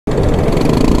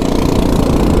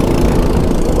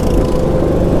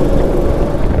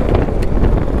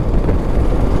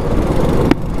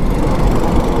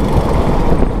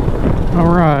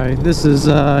this is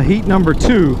heat number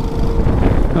 2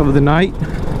 of the night,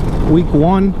 week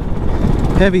 1,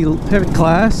 heavy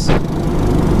class.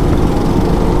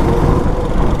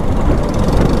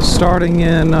 Starting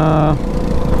in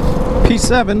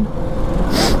P7.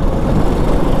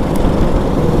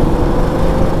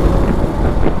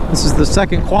 This is the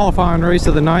second qualifying race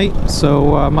of the night,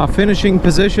 so my finishing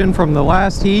position from the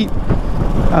last heat,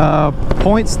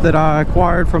 points that I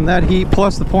acquired from that heat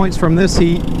plus the points from this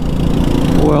heat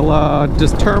will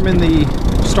determine the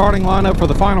starting lineup for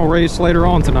the final race later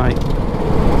on tonight.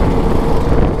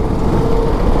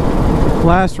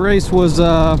 Last race was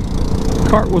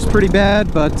kart was pretty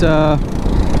bad, but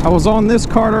I was on this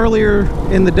kart earlier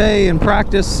in the day in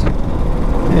practice,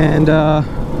 and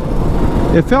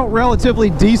it felt relatively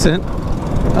decent,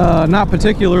 not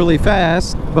particularly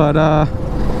fast, but I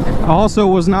also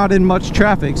was not in much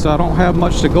traffic, so I don't have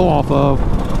much to go off of.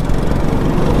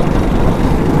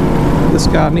 This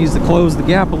guy needs to close the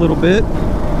gap a little bit.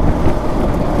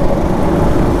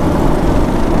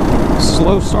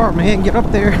 Slow start, man, get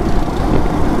up there.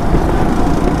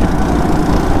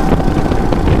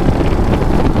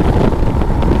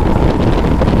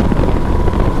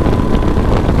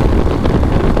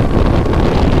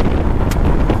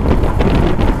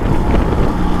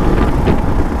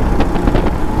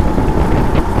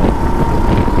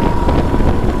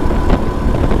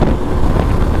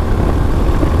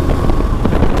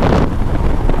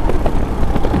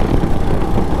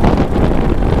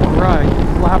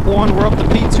 Lap 1, we're up to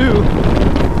P2.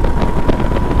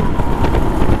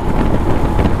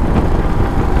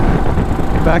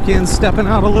 Back in, stepping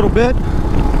out a little bit.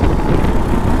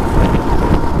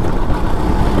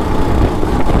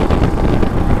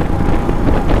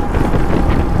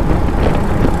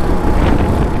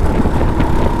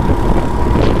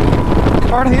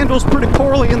 Kart handles pretty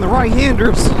poorly in the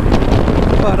right-handers,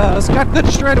 but it's got good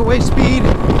straightaway speed.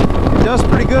 It does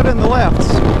pretty good in the lefts.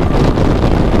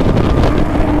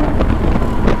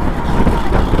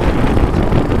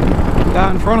 Guy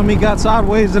in front of me got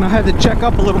sideways and I had to check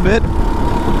up a little bit.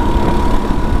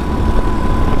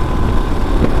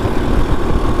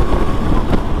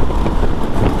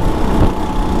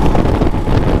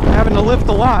 Having to lift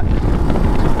a lot.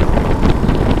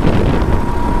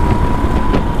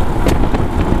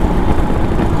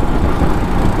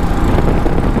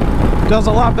 Does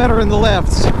a lot better in the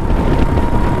lefts.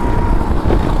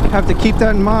 Have to keep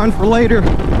that in mind for later.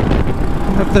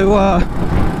 Have to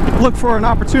look for an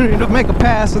opportunity to make a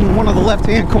pass in one of the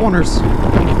left-hand corners.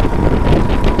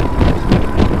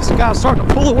 This guy's starting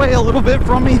to pull away a little bit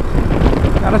from me.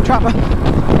 Gotta try to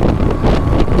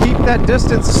keep that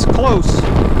distance close.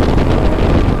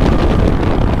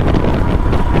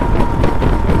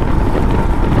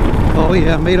 Oh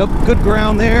yeah, made up good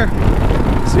ground there.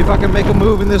 See if I can make a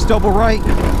move in this double right.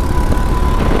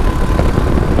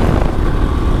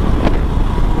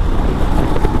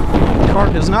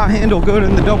 Kart does not handle good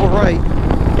in the double right.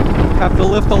 Have to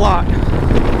lift a lot.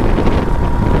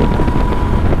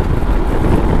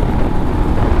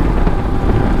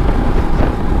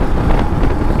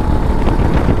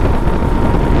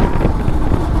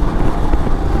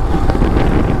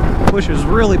 Pushes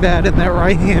really bad in that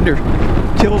right-hander.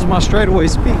 Kills my straightaway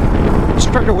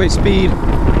speed.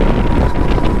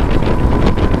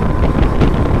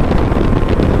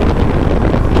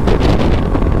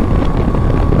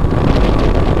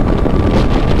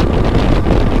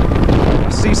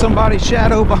 Somebody's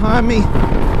shadow behind me. I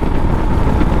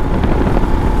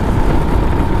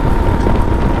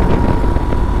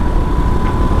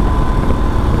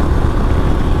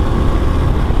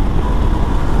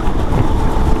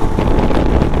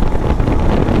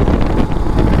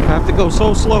have to go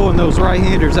so slow in those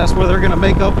right-handers. That's where they're going to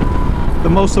make up the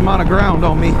most amount of ground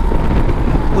on me.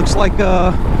 Looks like,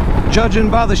 judging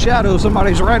by the shadow,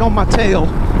 somebody's right on my tail.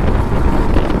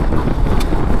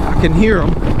 I can hear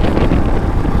them.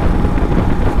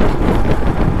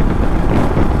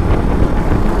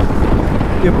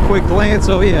 Give a quick glance.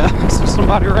 Oh yeah, there's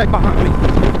somebody right behind me.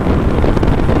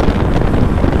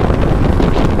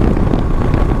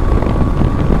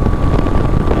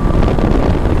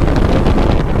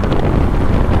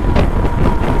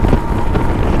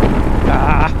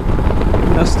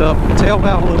 Messed up, tailed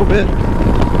out a little bit,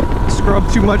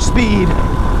 scrubbed too much speed.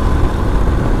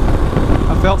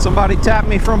 I felt somebody tap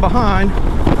me from behind.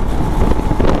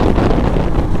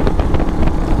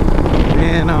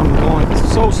 And I'm going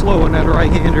so slow in that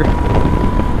right-hander.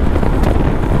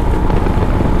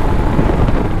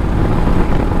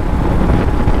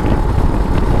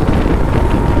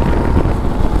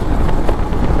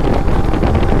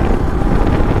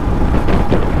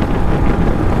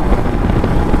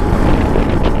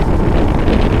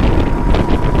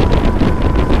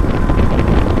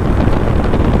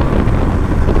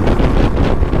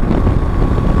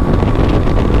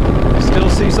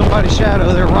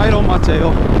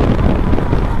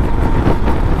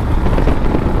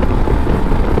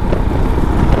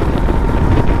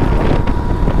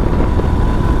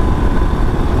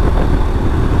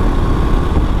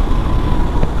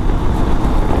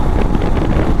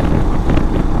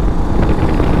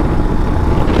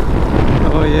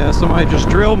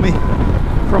 drilled me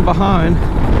from behind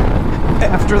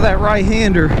after that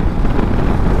right-hander.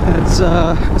 It's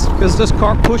because this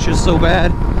car pushes so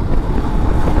bad.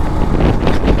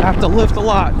 I have to lift a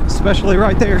lot, especially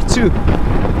right there too.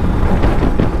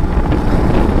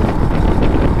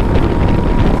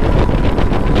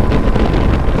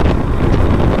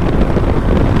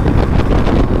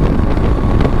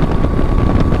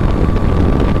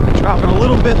 Dropping a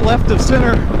little bit left of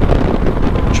center,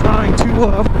 trying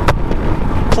to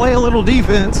play a little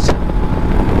defense.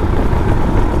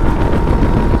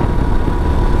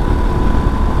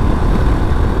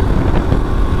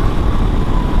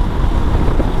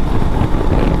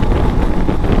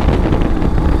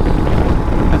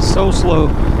 That's so slow.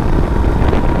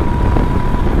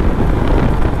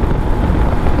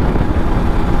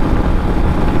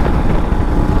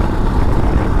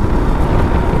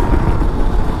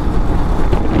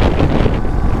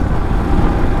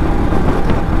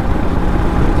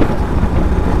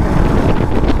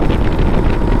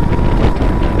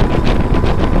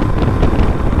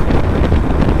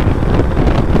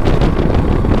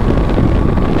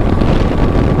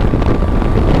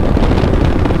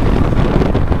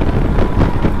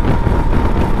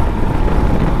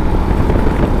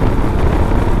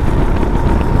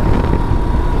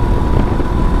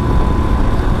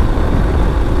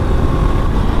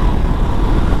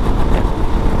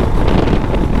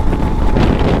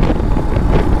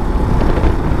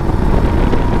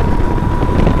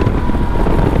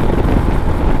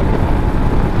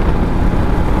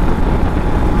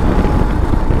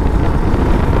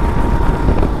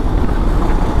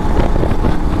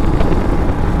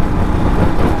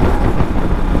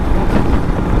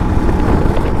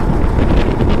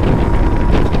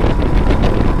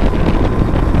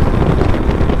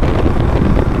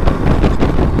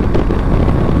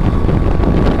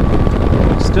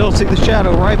 Still see the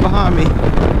shadow right behind me.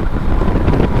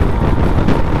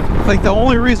 I think the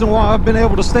only reason why I've been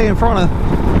able to stay in front of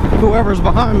whoever's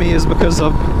behind me is because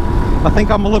of, I think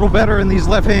I'm a little better in these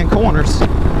left-hand corners.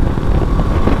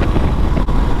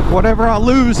 Whatever I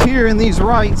lose here in these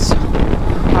rights,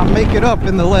 I make it up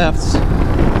in the lefts.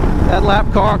 That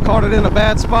lap car caught it in a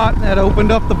bad spot. That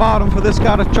opened up the bottom for this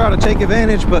guy to try to take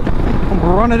advantage, but I'm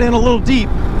gonna run it in a little deep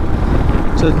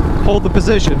to hold the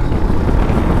position.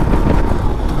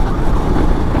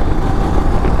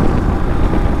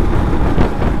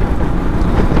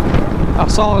 I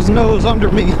saw his nose under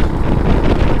me,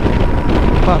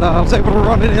 but I was able to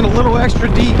run it in a little extra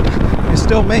deep and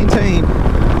still maintain.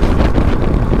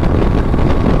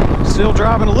 Still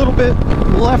driving a little bit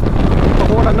left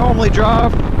of what I normally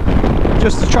drive,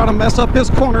 just to try to mess up his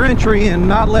corner entry and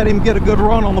not let him get a good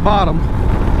run on the bottom.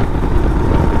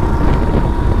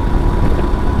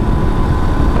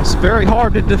 It's very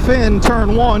hard to defend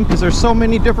turn one because there's so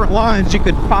many different lines you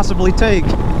could possibly take.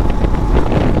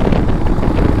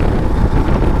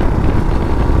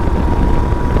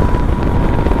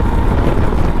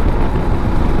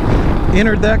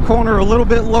 Entered that corner a little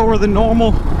bit lower than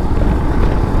normal,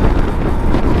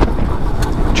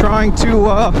 trying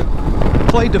to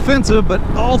play defensive, but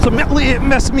ultimately it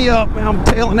messed me up. I'm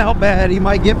tailing out bad. He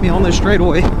might get me on this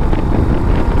straightaway.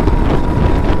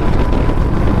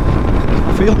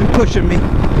 I feel him pushing me.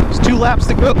 There's 2 laps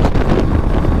to go.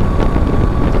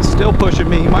 Still pushing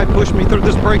me. He might push me through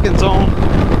this braking zone.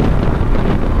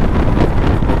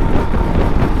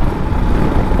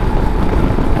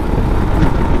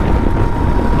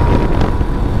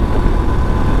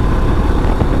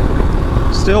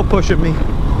 Still pushing me.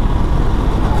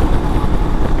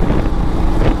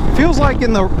 Feels like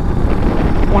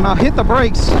when I hit the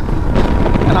brakes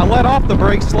and I let off the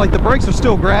brakes, like the brakes are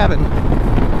still grabbing.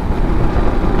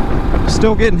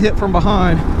 Still getting hit from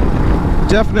behind.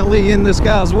 Definitely in this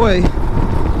guy's way.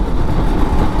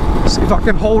 See if I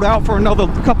can hold out for another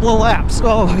couple of laps.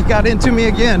 Oh, he got into me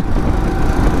again.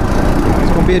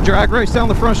 It's gonna be a drag race down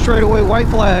the front straightaway, white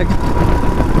flag.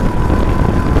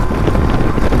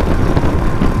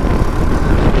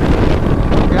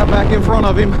 Got back in front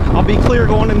of him. I'll be clear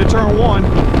going into turn 1.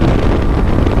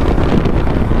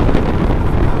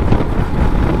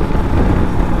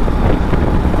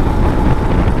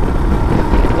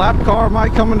 Lap car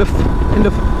might come into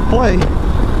play.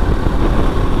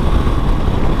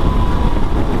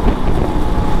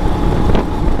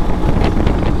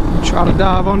 Try to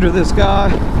dive under this guy.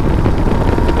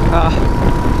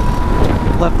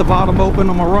 Left the bottom open.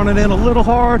 I'm gonna run it in a little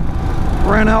hard.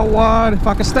 Ran out wide. If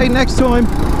I can stay next to him,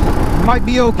 might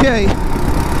be okay.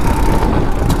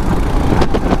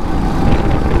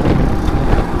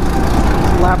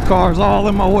 Lap car's all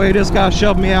in my way. This guy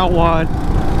shoved me out wide.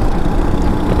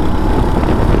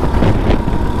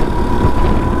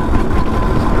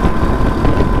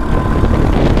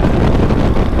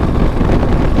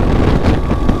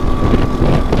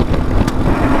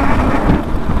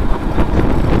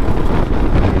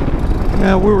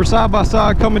 And we were side by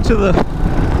side coming to the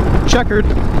checkered,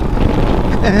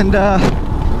 and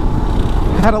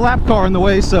had a lap car in the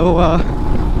way. So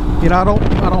you know, I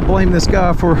don't blame this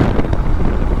guy for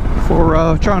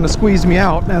trying to squeeze me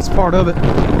out. That's part of it.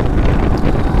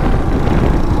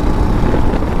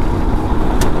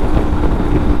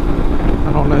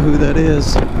 I don't know who that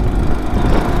is,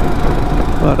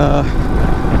 but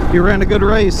he ran a good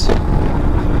race.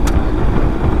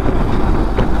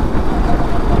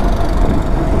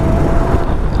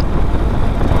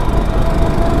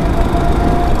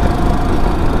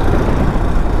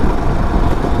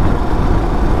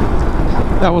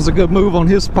 That was a good move on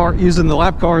his part, using the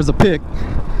lap car as a pick.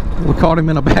 We caught him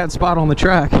in a bad spot on the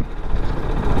track. I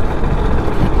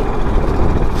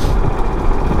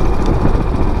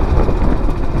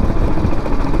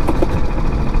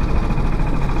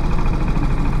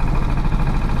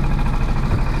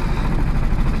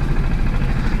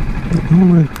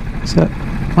don't know, that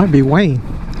might be Wayne.